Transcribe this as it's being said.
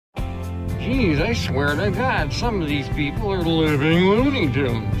geez, I swear to God, some of these people are living Looney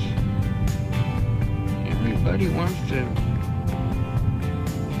Tunes. Everybody wants to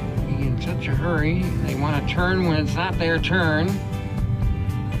be in such a hurry. They want to turn when it's not their turn.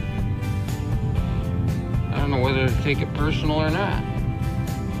 I don't know whether to take it personal or not.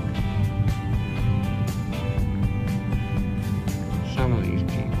 Some of these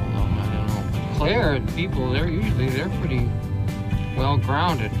people, though, I don't know. Clare people, they're pretty well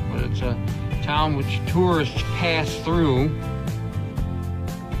grounded, but it's a town which tourists pass through.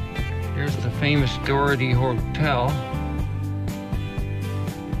 Here's the famous Doherty Hotel,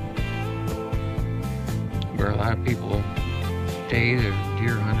 where a lot of people stay. They're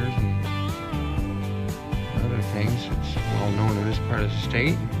deer hunters and other things. It's well known in this part of the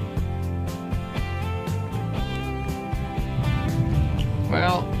state.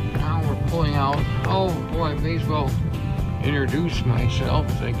 Well, now we're pulling out. Oh boy, I may as well introduce myself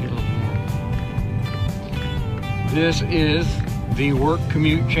as I get a little more. This is the Work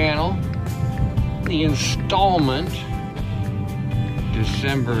Commute channel. The installment,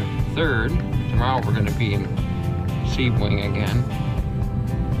 December 3rd. Tomorrow we're going to be in Sebring again.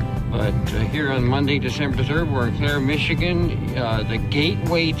 But here on Monday, December 3rd, we're in Clare, Michigan, the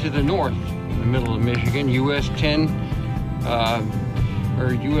gateway to the north, in the middle of Michigan. US 10,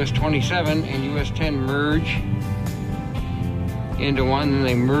 or US 27 and US 10 merge into one, and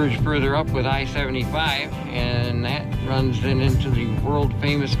they merge further up with I-75, and that runs then into the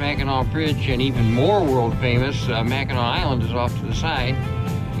world-famous Mackinaw Bridge, and even more world-famous Mackinaw Island is off to the side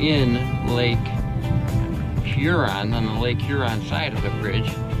in Lake Huron, on the Lake Huron side of the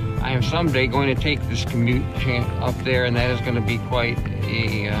bridge. I am someday going to take this commute up there, and that is going to be quite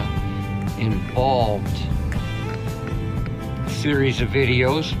a involved series of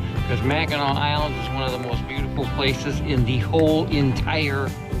videos, because Mackinaw Island is one of the most beautiful places in the whole entire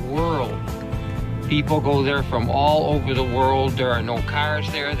world. People go there from all over the world. There are no cars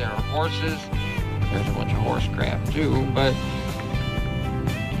there, there are horses. There's a bunch of horse crap too, but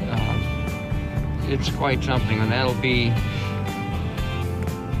it's quite something, and that'll be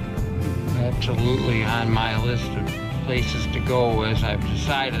absolutely on my list of places to go, as I've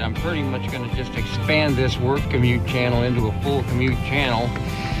decided I'm pretty much going to just expand this Work Commute channel into a full commute channel.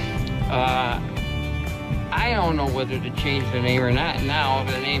 I don't know whether to change the name or not now.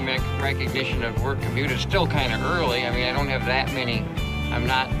 The name recognition of Work Commute is still kind of early. I mean, I don't have that many. I'm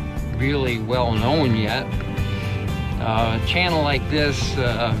not really well known yet. A channel like this,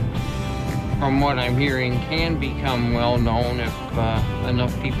 from what I'm hearing, can become well known if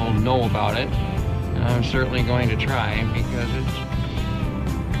enough people know about it. And I'm certainly going to try, because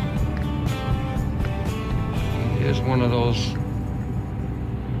it is one of those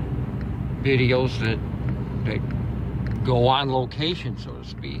videos that go on location, so to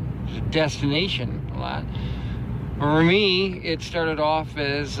speak. It's a destination a lot. For me, it started off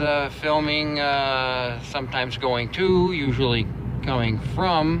as filming, sometimes going to, usually coming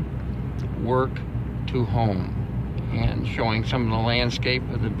from work to home, and showing some of the landscape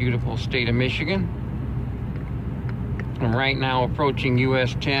of the beautiful state of Michigan. I'm right now approaching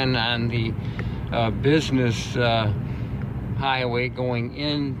US 10 on the business highway going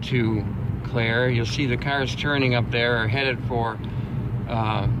into Clare. You'll see the cars turning up there are headed for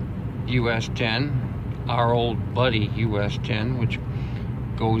US 10, our old buddy US 10, which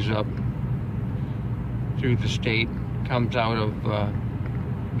goes up through the state, comes out of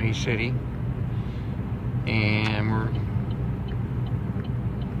Bay City, and we're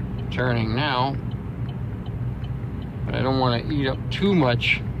turning now. But I don't want to eat up too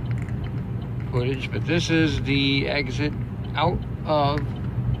much footage, but this is the exit out of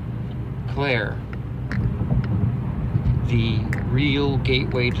Clare, the real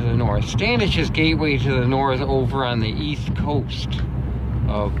gateway to the north. Standish's gateway to the north over on the east coast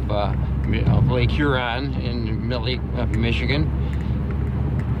of Lake Huron in Michigan.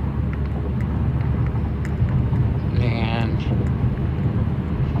 And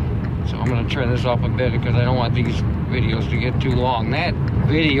so I'm going to turn this off a bit, because I don't want these videos to get too long. That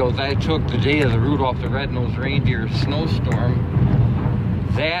video that I took the day of the Rudolph the Red-Nosed Reindeer snowstorm,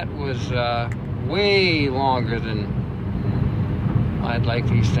 that was way longer than I'd like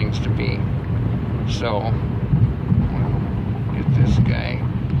these things to be. So, get this guy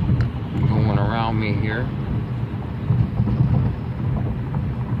going around me here.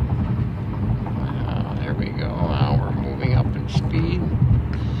 There we go. Now we're moving up in speed.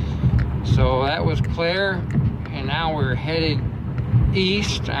 So that was Clare, and now we're headed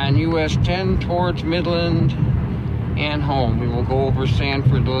east on US 10 towards Midland and home. We will go over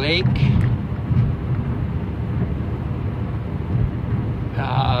Sanford Lake,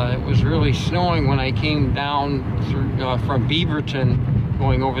 It was really snowing when I came down through, from Beaverton,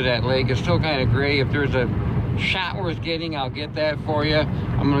 going over that lake. It's still kind of gray. If there's a shot worth getting, I'll get that for you.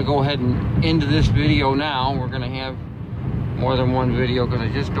 I'm going to go ahead and end this video now. We're going to have more than one video because I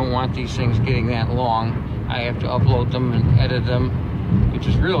just don't want these things getting that long. I have to upload them and edit them, which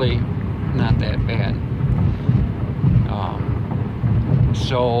is really not that bad.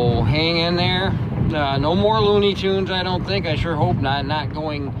 So hang in there. No more Looney Tunes, I don't think. I sure hope not. Not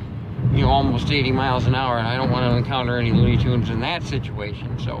going, you know, almost 80 miles an hour, and I don't want to encounter any Looney Tunes in that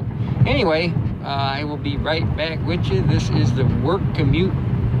situation. So anyway, I will be right back with you. This is the Work Commute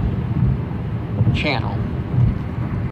channel.